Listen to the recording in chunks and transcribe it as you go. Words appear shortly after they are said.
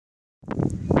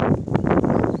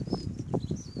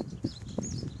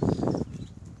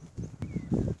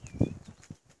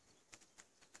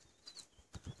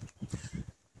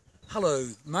Hello,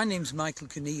 my name's Michael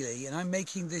Keneally and I'm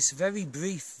making this very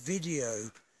brief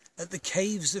video at the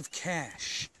Caves of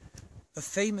Kesh, a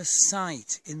famous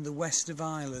site in the west of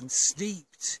Ireland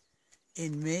steeped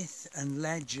in myth and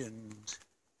legend,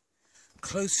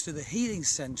 close to the healing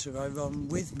centre I run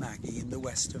with Maggie in the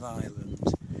west of Ireland,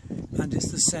 and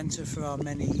it's the centre for our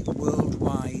many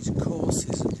worldwide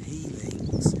courses and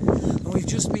healings. And we've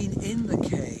just been in the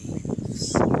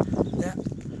caves. They're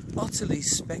utterly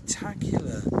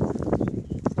spectacular.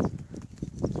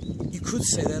 You could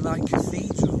say they're like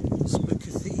cathedrals, but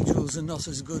cathedrals are not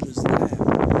as good as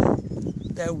them.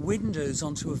 They're windows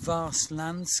onto a vast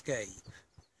landscape,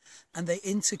 and they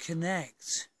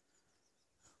interconnect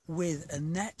with a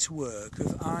network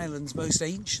of Ireland's most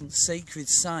ancient sacred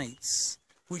sites,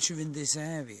 which are in this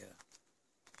area.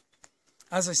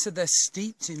 As I said, they're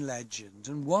steeped in legend,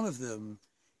 and one of them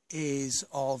is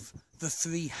of the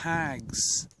three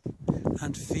hags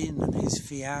and Finn and his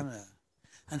Fianna,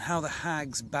 and how the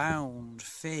hags bound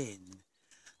Finn.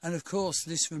 And of course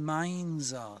this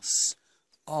reminds us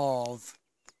of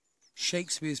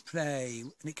Shakespeare's play,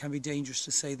 and it can be dangerous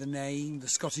to say the name, the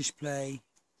Scottish play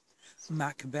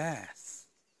Macbeth,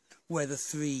 where the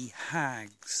three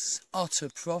hags utter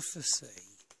prophecy.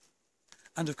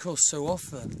 And of course so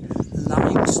often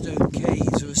limestone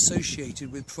caves are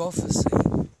associated with prophecy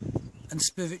and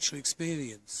spiritual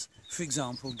experience, for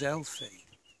example Delphi.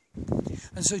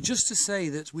 And so just to say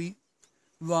that we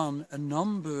run a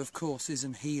number of courses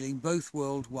in healing, both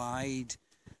worldwide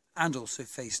and also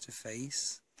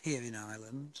face-to-face here in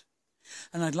Ireland.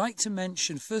 And I'd like to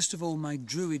mention first of all my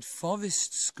Druid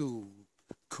Forest School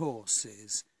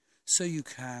courses, so you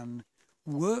can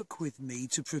work with me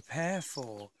to prepare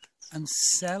for and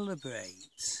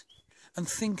celebrate and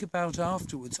think about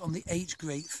afterwards on the 8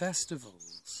 great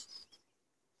festivals.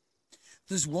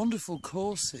 There's wonderful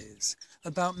courses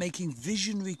about making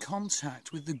visionary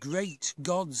contact with the great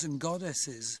gods and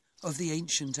goddesses of the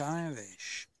ancient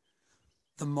Irish.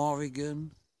 The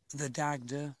Morrigan, the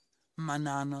Dagda,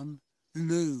 Manannan,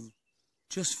 Lugh,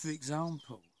 just for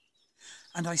example.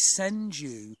 And I send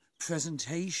you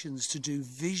presentations to do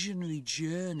visionary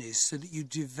journeys so that you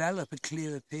develop a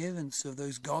clear appearance of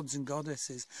those gods and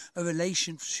goddesses, a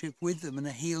relationship with them, and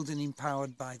are healed and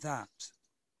empowered by that.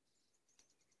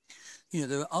 You know,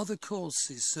 there are other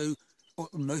courses, so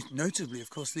most notably,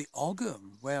 of course, the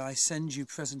Ogham, where I send you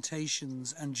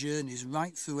presentations and journeys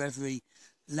right through every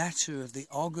letter of the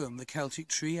Ogham, the Celtic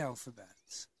tree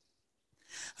alphabet.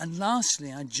 And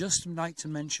lastly, I'd just like to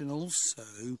mention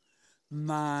also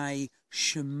my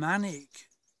shamanic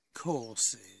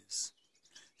courses.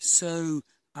 So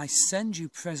I send you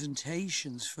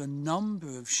presentations for a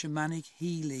number of shamanic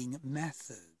healing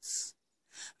methods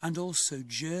and also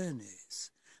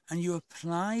journeys. And you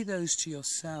apply those to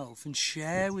yourself and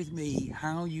share with me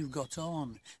how you got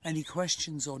on, any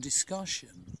questions or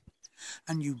discussion.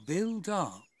 And you build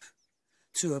up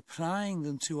to applying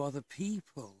them to other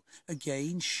people.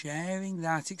 Again, sharing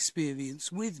that experience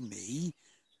with me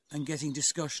and getting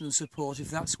discussion and support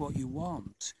if that's what you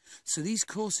want. So these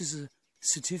courses are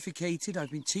certificated.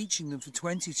 I've been teaching them for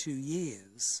 22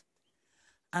 years.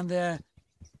 And they're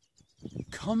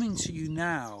coming to you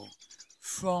now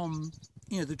from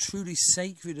the truly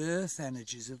sacred earth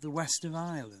energies of the west of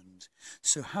Ireland.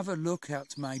 So have a look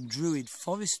at my Druid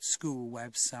Forest School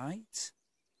website,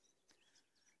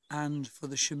 and for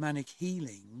the shamanic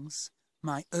healings,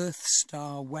 my Earth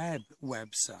Star Web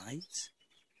website.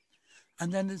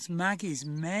 And then there's Maggie's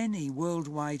many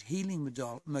worldwide healing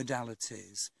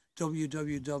modalities,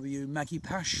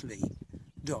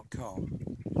 www.maggiepashley.com.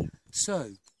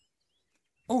 So,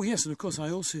 oh yes, and of course I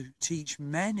also teach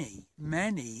many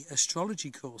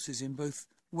astrology courses in both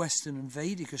Western and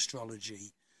Vedic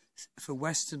astrology. For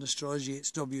Western astrology,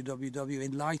 it's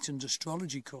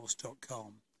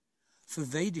www.enlightenedastrologycourse.com. For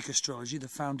Vedic astrology, the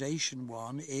foundation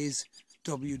one is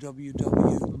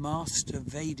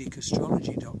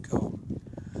www.mastervedicastrology.com.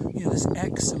 There's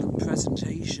excellent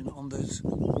presentation on those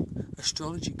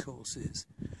astrology courses.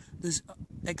 There's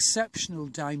exceptional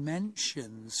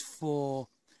dimensions for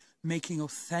making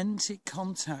authentic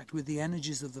contact with the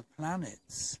energies of the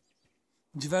planets,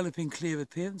 developing clear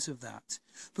appearance of that,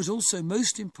 but also,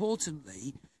 most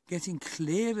importantly, getting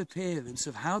clear appearance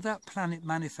of how that planet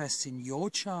manifests in your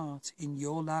chart, in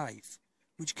your life,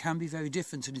 which can be very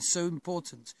different and is so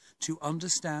important to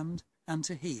understand and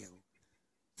to heal.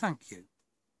 Thank you.